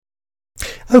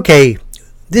Okay,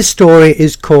 this story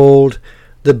is called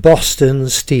The Boston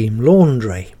Steam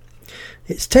Laundry.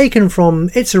 It's taken from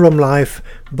It's a Rum Life,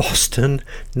 Boston,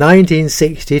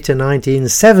 1960 to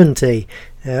 1970.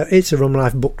 It's a Rum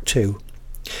Life Book 2.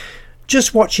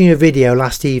 Just watching a video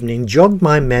last evening jogged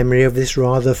my memory of this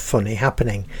rather funny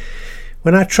happening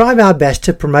when I tried my best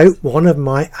to promote one of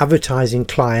my advertising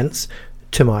clients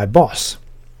to my boss.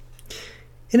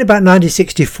 In about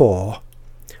 1964,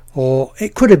 or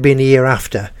it could have been a year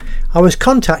after, I was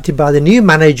contacted by the new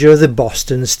manager of the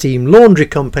Boston Steam Laundry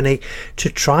Company to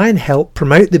try and help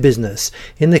promote the business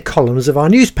in the columns of our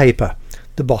newspaper,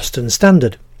 the Boston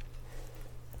Standard.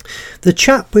 The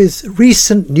chap with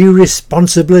recent new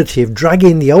responsibility of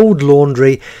dragging the old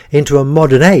laundry into a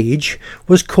modern age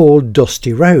was called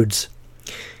Dusty Rhodes.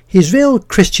 His real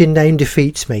Christian name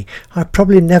defeats me. I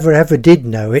probably never ever did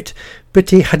know it,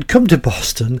 but he had come to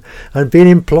Boston and been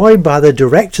employed by the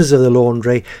directors of the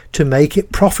laundry to make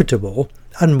it profitable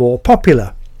and more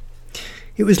popular.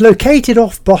 It was located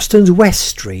off Boston's West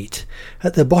Street,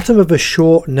 at the bottom of a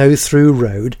short no-through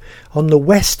road on the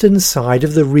western side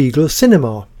of the Regal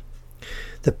Cinema.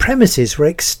 The premises were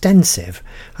extensive,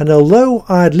 and although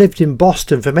I had lived in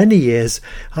Boston for many years,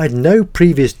 I had no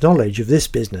previous knowledge of this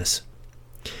business.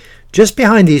 Just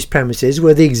behind these premises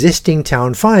were the existing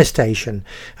town fire station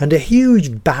and a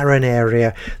huge barren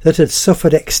area that had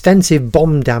suffered extensive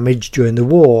bomb damage during the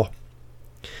war,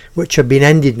 which had been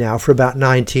ended now for about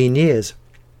 19 years.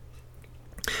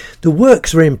 The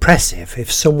works were impressive, if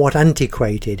somewhat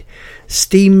antiquated.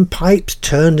 Steam pipes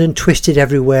turned and twisted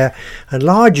everywhere, and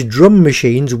large drum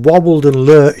machines wobbled and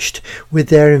lurched with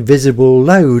their invisible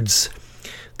loads.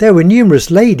 There were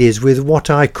numerous ladies with what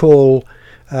I call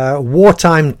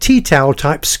wartime tea towel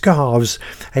type scarves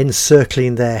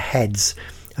encircling their heads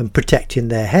and protecting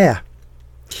their hair.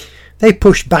 They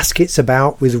pushed baskets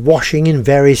about with washing in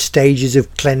various stages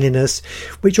of cleanliness,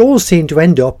 which all seemed to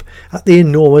end up at the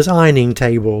enormous ironing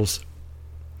tables.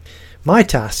 My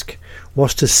task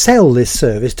was to sell this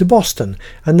service to Boston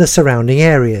and the surrounding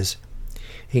areas.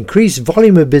 Increased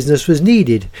volume of business was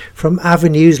needed from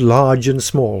avenues large and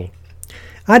small,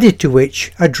 added to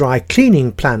which a dry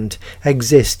cleaning plant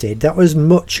existed that was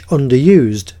much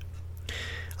underused.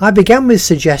 I began with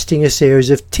suggesting a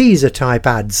series of teaser-type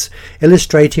ads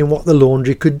illustrating what the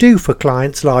laundry could do for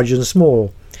clients large and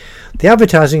small. The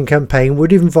advertising campaign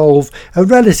would involve a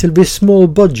relatively small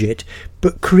budget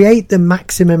but create the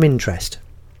maximum interest.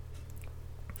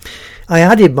 I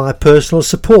added my personal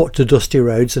support to Dusty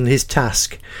Rhodes and his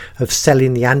task of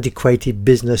selling the antiquated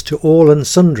business to all and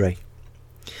sundry.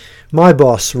 My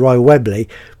boss, Roy Webley,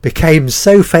 became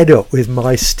so fed up with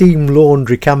my steam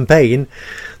laundry campaign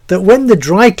that when the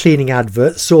dry cleaning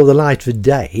advert saw the light of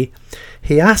day,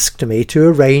 he asked me to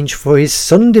arrange for his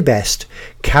Sunday best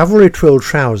cavalry twill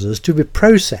trousers to be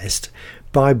processed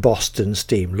by Boston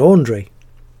Steam Laundry.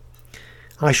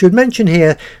 I should mention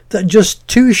here that just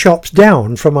 2 shops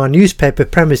down from our newspaper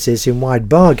premises in Wide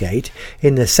Bargate,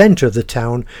 in the centre of the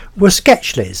town, were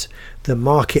Sketchley's, the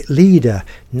market leader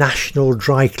national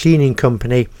dry cleaning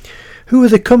company, who were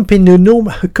the company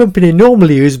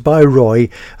normally used by Roy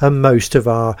and most of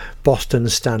our Boston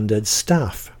Standard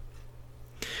staff.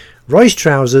 Roy's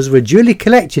trousers were duly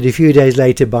collected a few days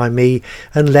later by me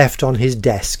and left on his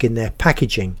desk in their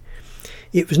packaging.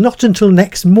 It was not until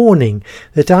next morning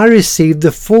that I received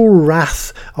the full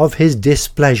wrath of his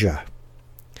displeasure.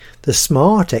 The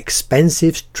smart,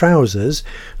 expensive trousers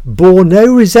bore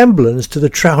no resemblance to the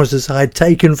trousers I had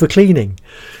taken for cleaning.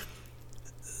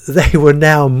 They were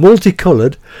now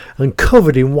multicoloured and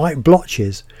covered in white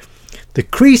blotches. The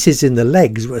creases in the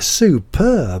legs were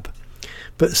superb,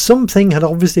 but something had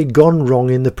obviously gone wrong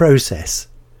in the process.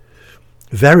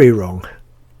 Very wrong.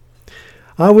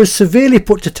 I was severely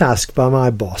put to task by my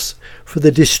boss for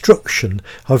the destruction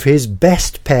of his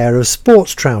best pair of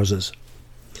sports trousers.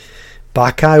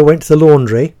 Back I went to the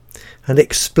laundry and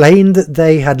explained that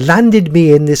they had landed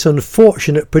me in this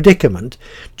unfortunate predicament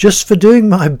just for doing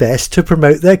my best to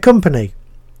promote their company.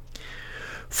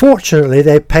 Fortunately,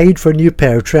 they paid for a new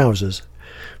pair of trousers,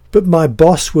 but my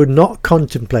boss would not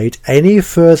contemplate any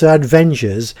further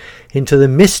adventures into the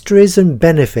mysteries and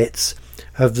benefits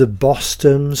of the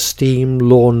Boston Steam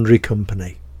Laundry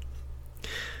Company.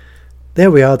 There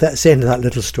we are, that's the end of that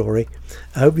little story.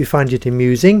 I hope you find it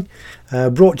amusing.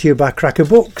 Brought to you by Cracker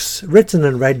Books, written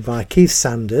and read by Keith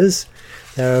Sanders.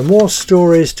 There are more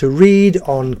stories to read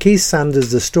on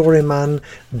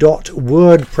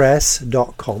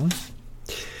keithsandersthestoryman.wordpress.com.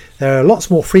 There are lots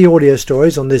more free audio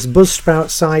stories on this Buzzsprout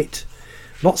site.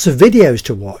 Lots of videos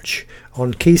to watch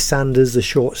on Keith Sanders the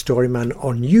Short Story Man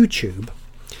on YouTube.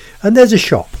 And there's a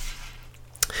shop.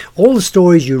 All the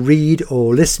stories you read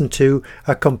or listen to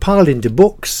are compiled into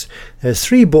books. There's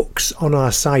 3 books on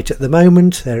our site at the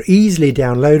moment. They're easily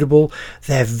downloadable.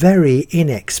 They're very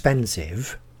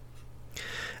inexpensive.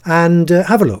 And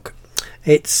have a look.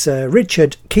 It's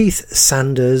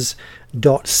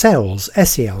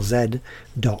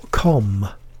richardkeithsanders.selz.com.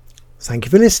 Thank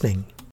you for listening.